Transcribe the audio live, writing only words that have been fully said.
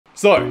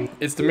So,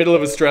 it's the middle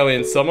of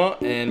Australian summer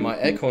and my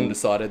aircon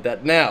decided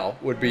that now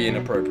would be an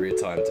appropriate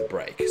time to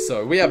break.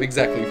 So we have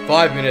exactly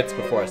 5 minutes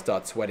before I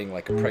start sweating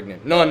like a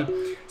pregnant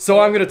nun. So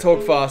I'm going to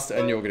talk fast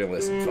and you're going to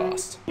listen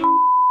fast. So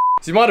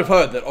you might have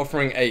heard that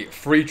offering a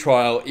free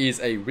trial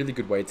is a really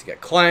good way to get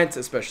clients,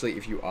 especially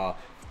if you are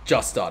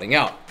just starting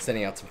out.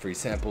 Sending out some free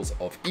samples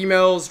of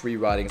emails,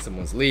 rewriting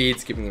someone's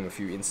leads, giving them a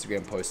few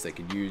Instagram posts they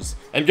could use.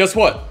 And guess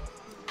what?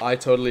 I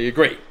totally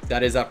agree.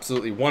 That is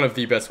absolutely one of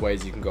the best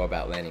ways you can go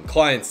about landing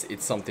clients.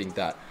 It's something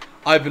that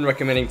I've been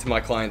recommending to my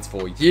clients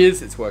for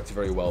years. It's worked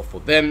very well for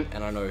them.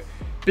 And I know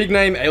big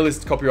name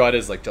A-list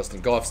copywriters like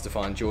Goff,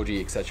 Stefan, Georgi,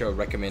 etc.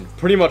 recommend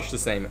pretty much the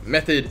same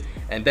method.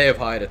 And they have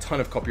hired a ton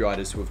of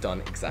copywriters who have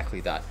done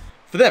exactly that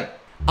for them.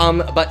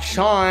 But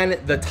Sean,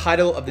 the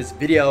title of this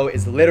video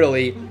is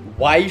literally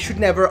why you should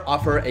never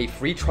offer a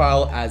free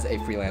trial as a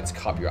freelance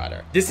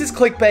copywriter. This is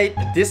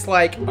clickbait,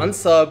 dislike,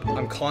 unsub,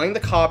 I'm calling the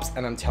cops,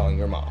 and I'm telling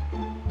your mom.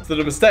 So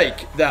the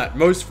mistake that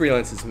most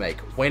freelancers make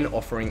when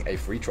offering a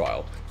free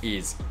trial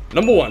is,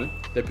 number one,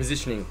 their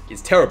positioning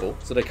is terrible,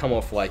 so they come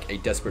off like a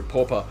desperate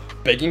pauper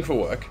begging for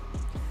work.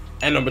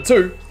 And number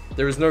two,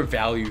 there is no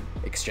value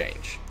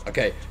exchange.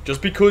 Okay,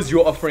 just because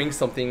you're offering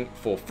something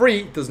for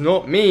free does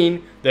not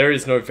mean there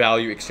is no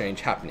value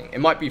exchange happening. It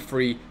might be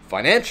free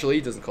financially,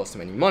 it doesn't cost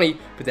them any money,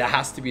 but there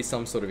has to be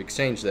some sort of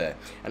exchange there.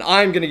 And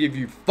I'm gonna give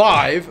you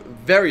 5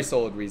 very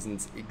solid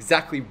reasons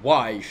exactly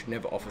why you should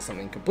never offer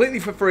something completely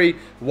for free,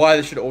 why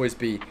there should always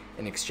be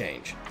an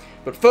exchange.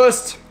 But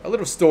first, a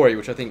little story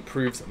which I think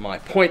proves my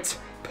point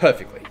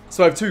perfectly.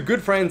 So I have 2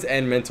 good friends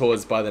and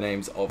mentors by the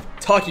names of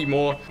Taki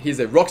Moore. He's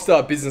a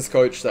rockstar business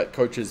coach that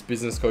coaches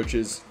business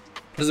coaches.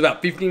 Does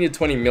about $15 to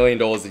 $20 million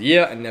a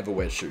year and never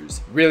wears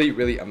shoes. Really,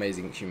 really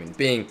amazing human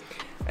being.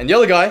 And the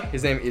other guy,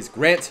 his name is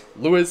Grant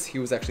Lewis. He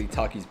was actually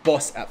Taki's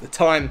boss at the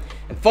time.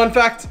 And fun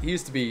fact, he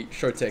used to be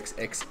Showtek's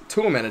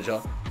ex-tour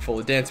manager. If you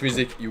follow dance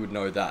music, you would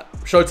know that.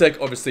 Showtek,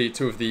 obviously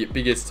 2 of the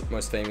biggest,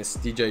 most famous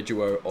DJ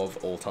duo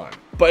of all time.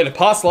 But in a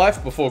past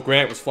life, before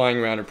Grant was flying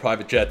around in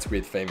private jets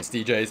with famous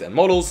DJs and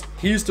models,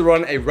 he used to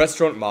run a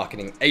restaurant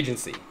marketing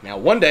agency. Now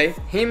one day,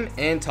 him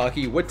and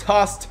Taki were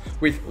tasked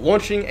with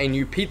launching a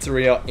new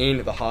pizzeria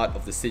in the heart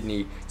of the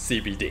Sydney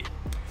CBD.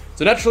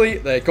 So naturally,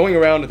 they're going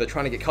around and they're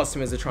trying to get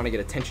customers, they're trying to get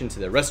attention to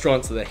their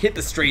restaurant, so they hit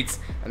the streets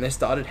and they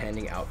started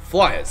handing out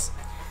flyers.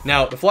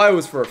 Now, the flyer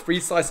was for a free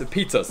slice of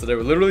pizza, so they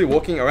were literally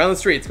walking around the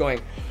streets going,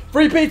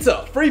 free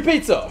pizza,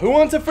 who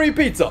wants a free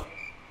pizza?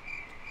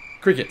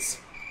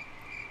 Crickets.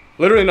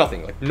 Literally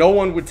nothing, like no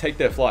one would take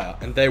their flyer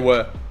and they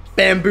were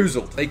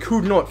bamboozled. They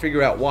could not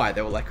figure out why.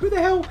 They were like, who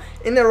the hell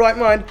in their right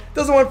mind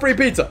doesn't want free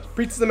pizza?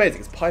 Pizza's amazing,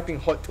 it's piping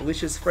hot,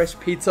 delicious, fresh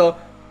pizza.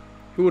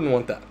 Who wouldn't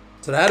want that?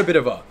 So they had a bit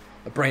of a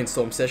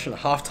brainstorm session, a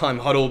halftime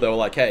huddle. They were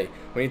like, hey,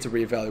 we need to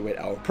reevaluate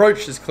our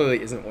approach. This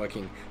clearly isn't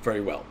working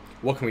very well.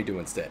 What can we do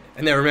instead?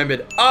 And they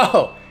remembered,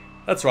 oh,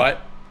 that's right.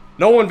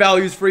 No one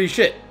values free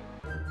shit.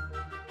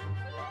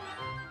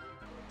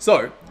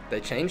 So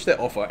they changed their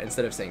offer.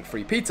 Instead of saying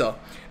free pizza,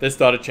 they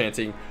started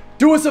chanting,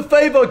 do us a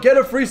favor, get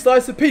a free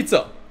slice of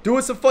pizza. Do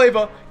us a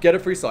favor, get a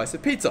free slice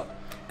of pizza.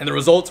 And the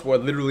results were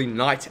literally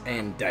night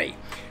and day.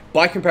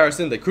 By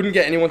comparison, they couldn't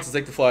get anyone to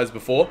take the flyers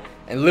before,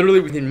 and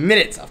literally within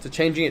minutes after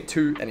changing it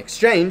to an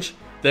exchange,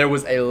 there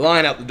was a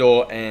line out the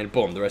door and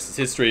boom, the rest is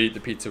history. The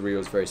pizzeria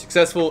was very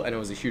successful and it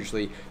was a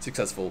hugely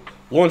successful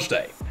launch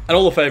day. And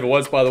all the favor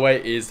was, by the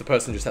way, is the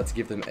person just had to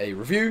give them a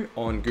review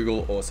on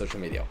Google or social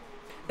media.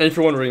 And if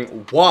you're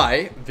wondering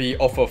why the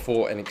offer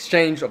for an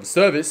exchange of a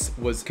service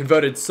was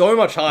converted so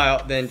much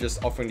higher than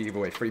just offering to give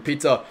away free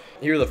pizza,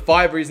 here are the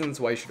 5 reasons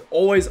why you should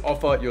always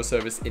offer your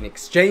service in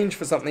exchange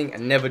for something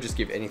and never just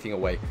give anything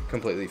away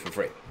completely for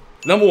free.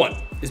 Number 1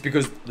 is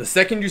because the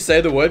second you say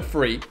the word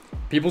free,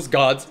 people's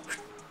guards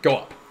go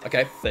up,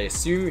 okay? They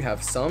assume you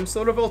have some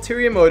sort of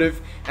ulterior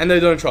motive and they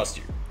don't trust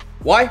you.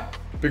 Why?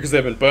 Because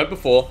they've been burnt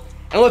before.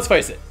 And let's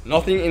face it,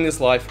 nothing in this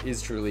life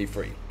is truly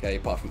free, okay?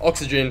 Apart from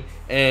oxygen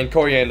and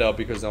coriander,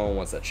 because no one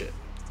wants that shit.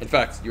 In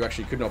fact, you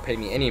actually could not pay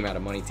me any amount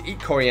of money to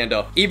eat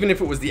coriander, even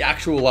if it was the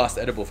actual last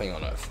edible thing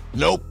on earth.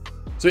 Nope.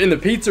 So in the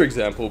pizza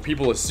example,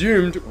 people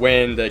assumed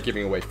when they're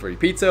giving away free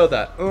pizza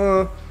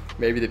that,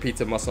 maybe the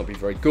pizza must not be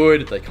very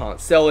good, they can't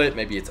sell it,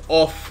 maybe it's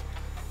off.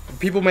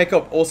 People make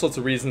up all sorts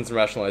of reasons and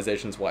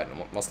rationalizations why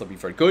it must not be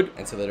very good,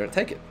 and so they don't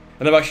take it.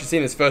 And I've actually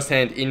seen this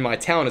firsthand in my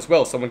town as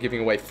well. Someone giving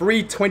away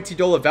free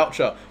 $20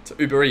 voucher to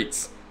Uber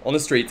Eats on the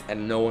street,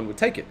 and no one would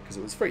take it because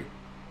it was free.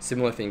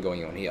 Similar thing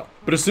going on here.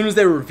 But as soon as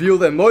they reveal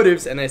their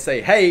motives and they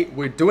say, hey,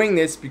 we're doing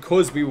this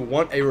because we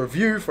want a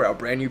review for our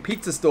brand new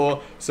pizza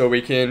store so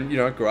we can,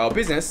 grow our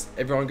business,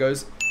 everyone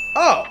goes,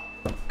 oh,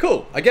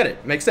 cool, I get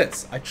it, makes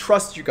sense. I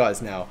trust you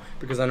guys now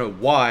because I know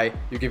why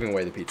you're giving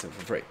away the pizza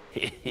for free.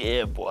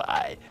 Yeah,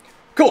 boy.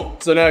 Cool,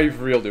 so now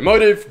you've revealed your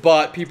motive,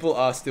 but people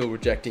are still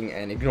rejecting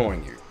and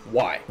ignoring you.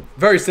 Why?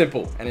 Very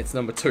simple, and it's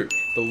number 2,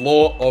 the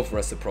law of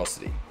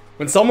reciprocity.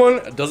 When someone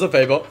does a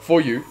favor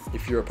for you,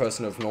 if you're a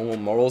person of normal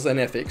morals and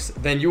ethics,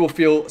 then you will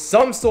feel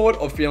some sort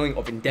of feeling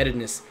of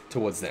indebtedness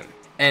towards them.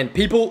 And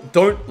people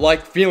don't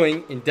like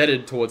feeling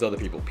indebted towards other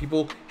people.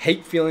 People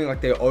hate feeling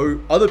like they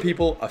owe other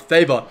people a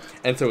favor.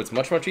 And so it's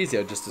much, much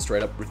easier just to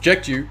straight up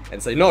reject you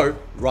and say no,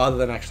 rather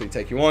than actually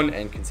take you on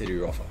and consider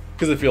your offer.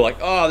 Because they feel like,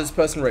 oh, this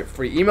person wrote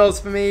free emails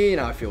for me,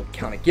 I feel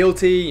kind of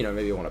guilty,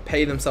 maybe I want to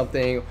pay them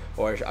something,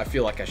 or I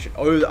feel like I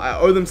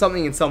owe them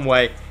something in some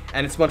way.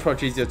 And it's much,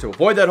 much easier to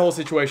avoid that whole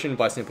situation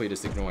by simply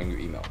just ignoring your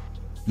email.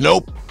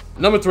 Nope.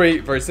 Number 3,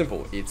 very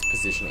simple, it's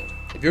positioning.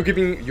 If you're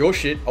giving your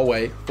shit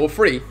away for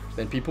free,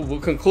 then people will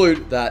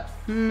conclude that,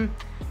 you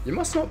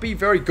must not be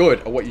very good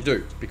at what you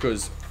do,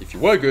 because if you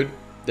were good,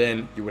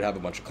 then you would have a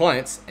bunch of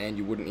clients and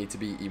you wouldn't need to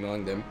be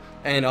emailing them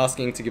and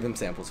asking to give them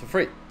samples for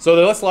free. So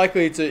they're less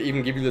likely to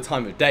even give you the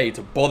time of day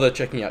to bother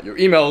checking out your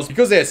emails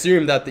because they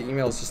assume that the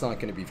email is just not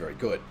going to be very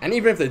good. And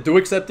even if they do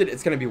accept it,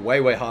 it's going to be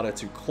way, way harder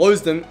to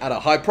close them at a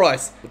high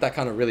price with that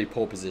kind of really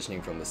poor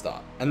positioning from the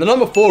start. And the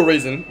number 4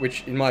 reason,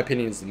 which in my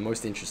opinion is the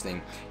most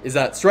interesting, is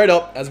that straight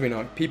up, as we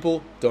know,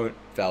 people don't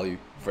value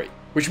free.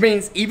 Which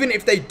means even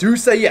if they do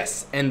say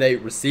yes and they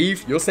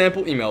receive your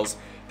sample emails,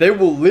 they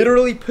will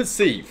literally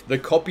perceive the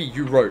copy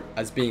you wrote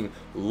as being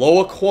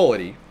lower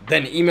quality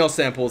than email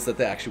samples that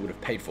they actually would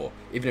have paid for,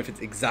 even if it's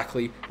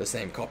exactly the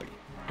same copy.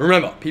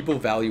 Remember, people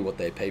value what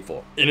they pay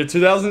for. In a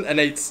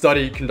 2008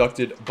 study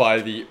conducted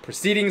by the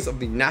Proceedings of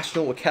the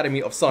National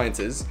Academy of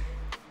Sciences,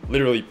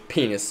 literally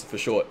PNAS for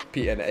short,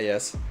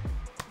 PNAS,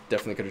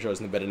 definitely could have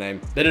chosen a better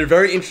name. They did a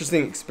very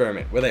interesting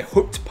experiment where they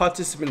hooked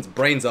participants'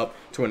 brains up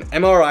to an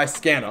MRI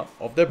scanner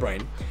of their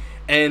brain,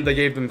 and they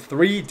gave them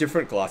 3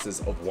 different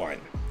glasses of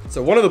wine.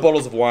 So one of the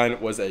bottles of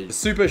wine was a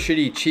super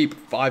shitty, cheap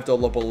 $5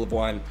 bottle of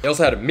wine. They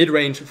also had a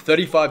mid-range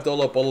 $35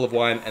 bottle of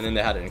wine, and then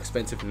they had an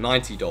expensive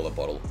 $90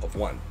 bottle of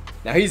wine.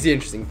 Now here's the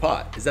interesting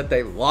part, is that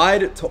they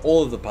lied to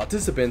all of the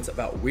participants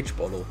about which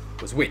bottle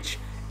was which.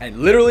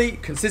 And literally,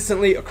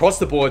 consistently across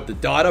the board, the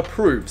data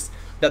proves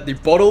that the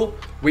bottle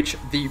which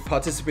the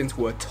participants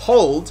were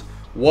told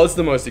was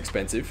the most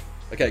expensive,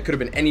 okay, it could have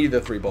been any of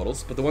the 3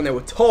 bottles, but the one they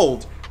were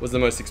told was the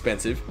most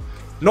expensive.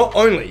 Not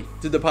only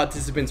did the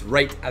participants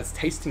rate as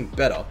tasting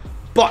better,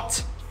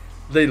 but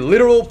the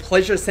literal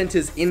pleasure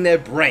centers in their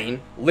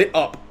brain lit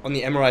up on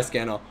the MRI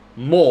scanner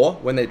more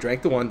when they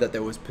drank the one that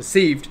was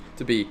perceived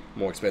to be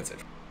more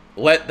expensive.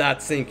 Let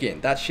that sink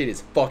in. That shit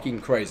is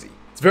fucking crazy.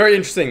 It's very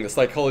interesting, the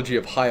psychology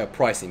of higher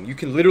pricing. You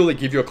can literally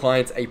give your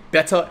clients a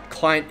better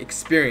client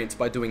experience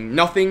by doing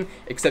nothing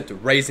except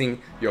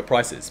raising your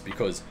prices,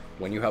 because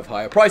when you have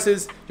higher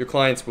prices, your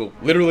clients will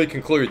literally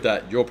conclude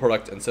that your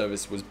product and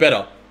service was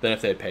better than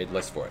if they had paid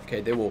less for it,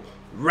 okay? They will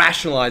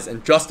rationalize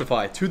and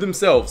justify to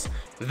themselves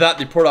that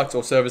the product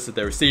or service that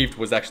they received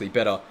was actually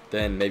better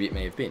than maybe it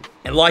may have been.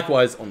 And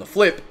likewise, on the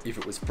flip, if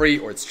it was free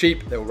or it's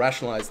cheap, they will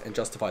rationalize and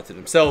justify to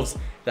themselves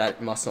that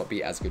it must not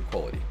be as good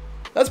quality.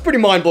 That's pretty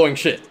mind-blowing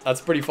shit.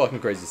 That's pretty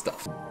fucking crazy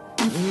stuff.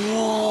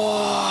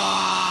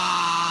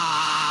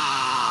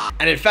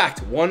 And in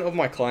fact, one of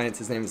my clients,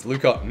 his name is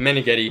Luca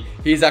Meneghetti.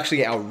 He's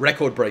actually our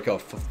record breaker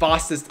for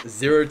fastest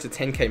 0 to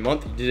 10K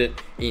month. He did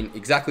it in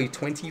exactly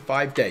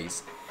 25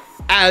 days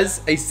as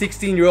a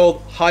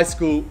 16-year-old high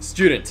school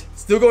student.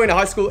 Still going to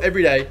high school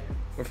every day,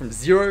 went from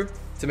 0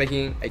 to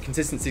making a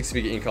consistent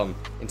 6-figure income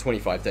in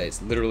 25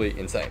 days. Literally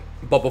insane.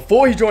 But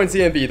before he joined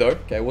CMB though,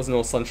 okay, it wasn't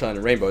all sunshine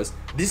and rainbows.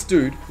 This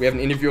dude, we have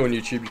an interview on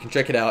YouTube. You can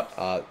check it out.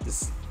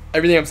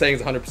 Everything I'm saying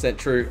is 100%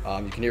 true.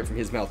 You can hear it from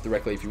his mouth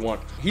directly if you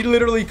want. He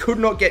literally could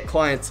not get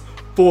clients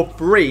for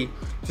free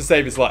to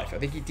save his life. I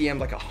think he DM'd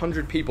like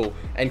 100 people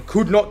and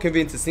could not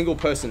convince a single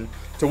person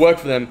to work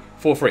for them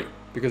for free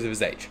because of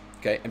his age,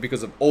 okay? And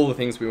because of all the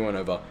things we went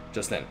over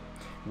just then.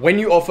 When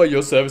you offer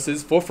your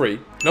services for free,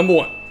 number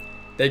 1,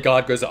 their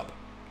guard goes up,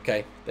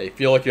 okay? They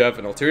feel like you have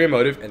an ulterior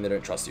motive and they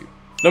don't trust you.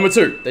 Number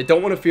 2, they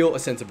don't want to feel a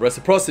sense of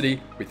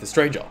reciprocity with the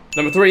stranger.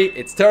 Number 3,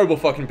 it's terrible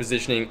fucking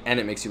positioning and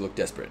it makes you look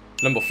desperate.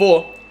 Number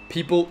 4,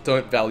 people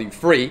don't value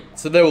free,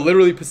 so they will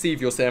literally perceive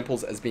your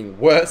samples as being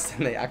worse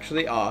than they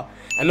actually are.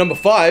 And number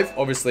 5,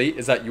 obviously,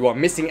 is that you are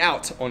missing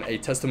out on a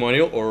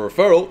testimonial or a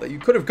referral that you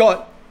could have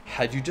got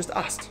had you just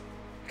asked,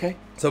 okay?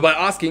 So by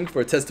asking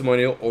for a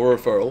testimonial or a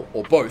referral,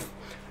 or both,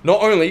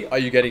 not only are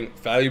you getting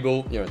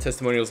valuable,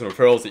 testimonials and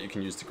referrals that you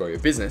can use to grow your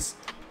business,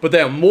 but they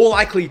are more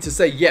likely to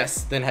say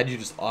yes than had you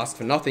just asked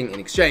for nothing in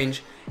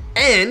exchange,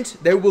 and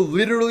they will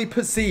literally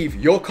perceive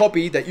your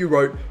copy that you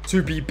wrote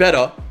to be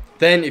better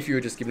than if you were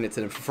just giving it to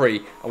them for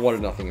free and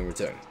wanted nothing in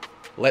return.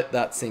 Let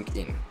that sink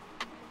in.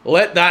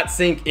 Let that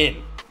sink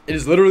in. It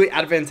is literally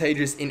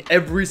advantageous in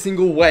every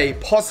single way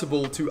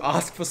possible to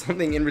ask for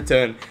something in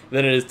return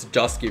than it is to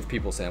just give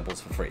people samples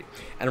for free.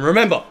 And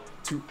remember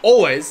to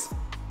always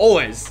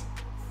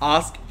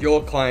ask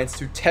your clients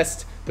to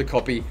test the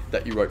copy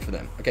that you wrote for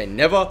them. Okay,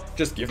 never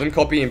just give them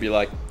copy and be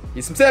like,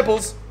 here's some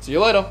samples, see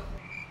you later.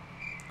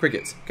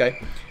 Crickets,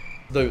 okay?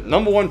 The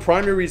number 1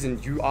 primary reason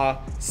you are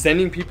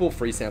sending people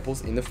free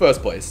samples in the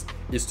first place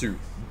is to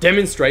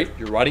demonstrate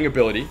your writing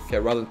ability, okay?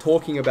 Rather than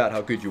talking about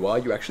how good you are,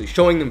 you're actually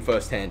showing them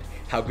firsthand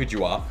how good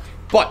you are.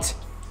 But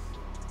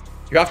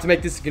you have to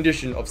make this a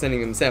condition of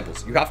sending them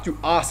samples. You have to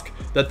ask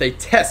that they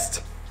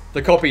test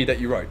the copy that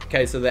you wrote,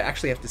 okay? So they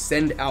actually have to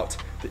send out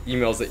the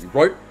emails that you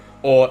wrote,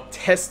 or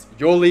test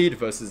your lead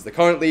versus the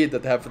current lead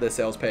that they have for their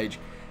sales page.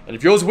 And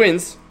if yours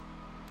wins,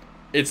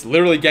 it's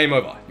literally game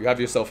over. You have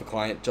yourself a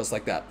client just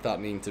like that without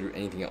needing to do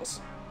anything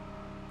else.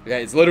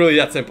 Okay, it's literally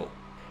that simple.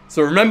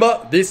 So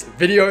remember this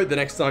video the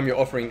next time you're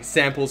offering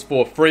samples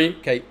for free.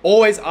 Okay,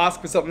 always ask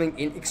for something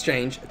in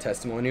exchange, a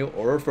testimonial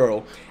or a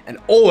referral, and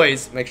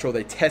always make sure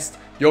they test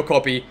your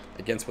copy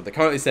against what they're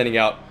currently sending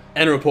out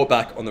and report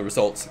back on the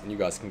results, and you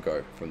guys can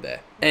go from there.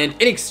 And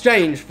in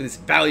exchange for this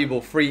valuable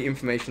free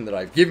information that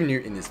I've given you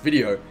in this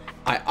video,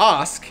 I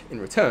ask in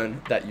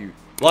return that you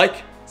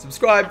like,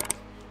 subscribe,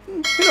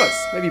 who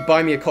knows, maybe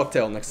buy me a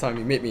cocktail next time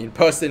you meet me in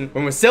person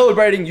when we're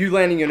celebrating you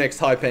landing your next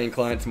high-paying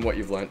client from what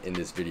you've learned in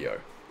this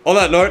video. On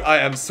that note, I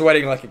am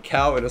sweating like a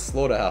cow in a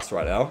slaughterhouse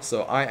right now,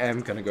 so I am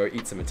gonna go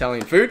eat some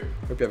Italian food.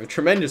 Hope you have a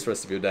tremendous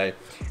rest of your day,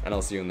 and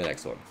I'll see you in the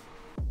next one.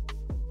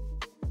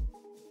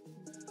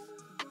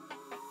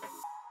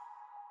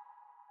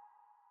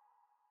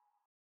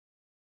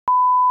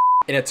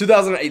 In a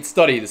 2008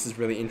 study, this is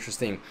really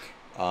interesting.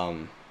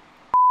 In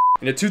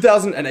a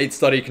 2008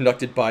 study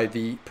conducted by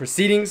the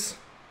Proceedings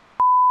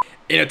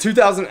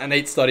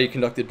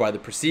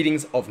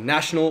of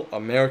National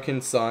American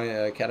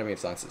Academy of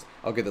Sciences.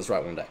 I'll get this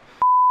right one day.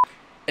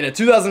 In a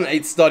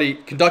 2008 study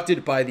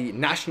conducted by the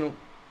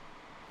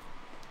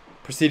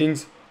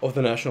Proceedings of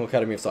the National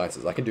Academy of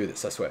Sciences. I can do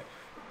this, I swear.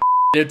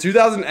 In a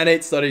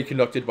 2008 study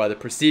conducted by the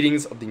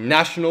Proceedings of the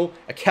National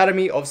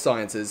Academy of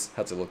Sciences.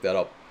 Had to look that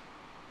up.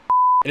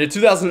 In a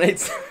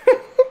 2008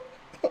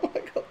 oh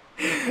my god.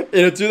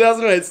 In a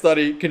 2008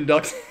 study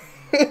conducted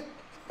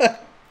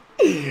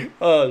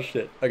oh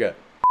shit. Okay.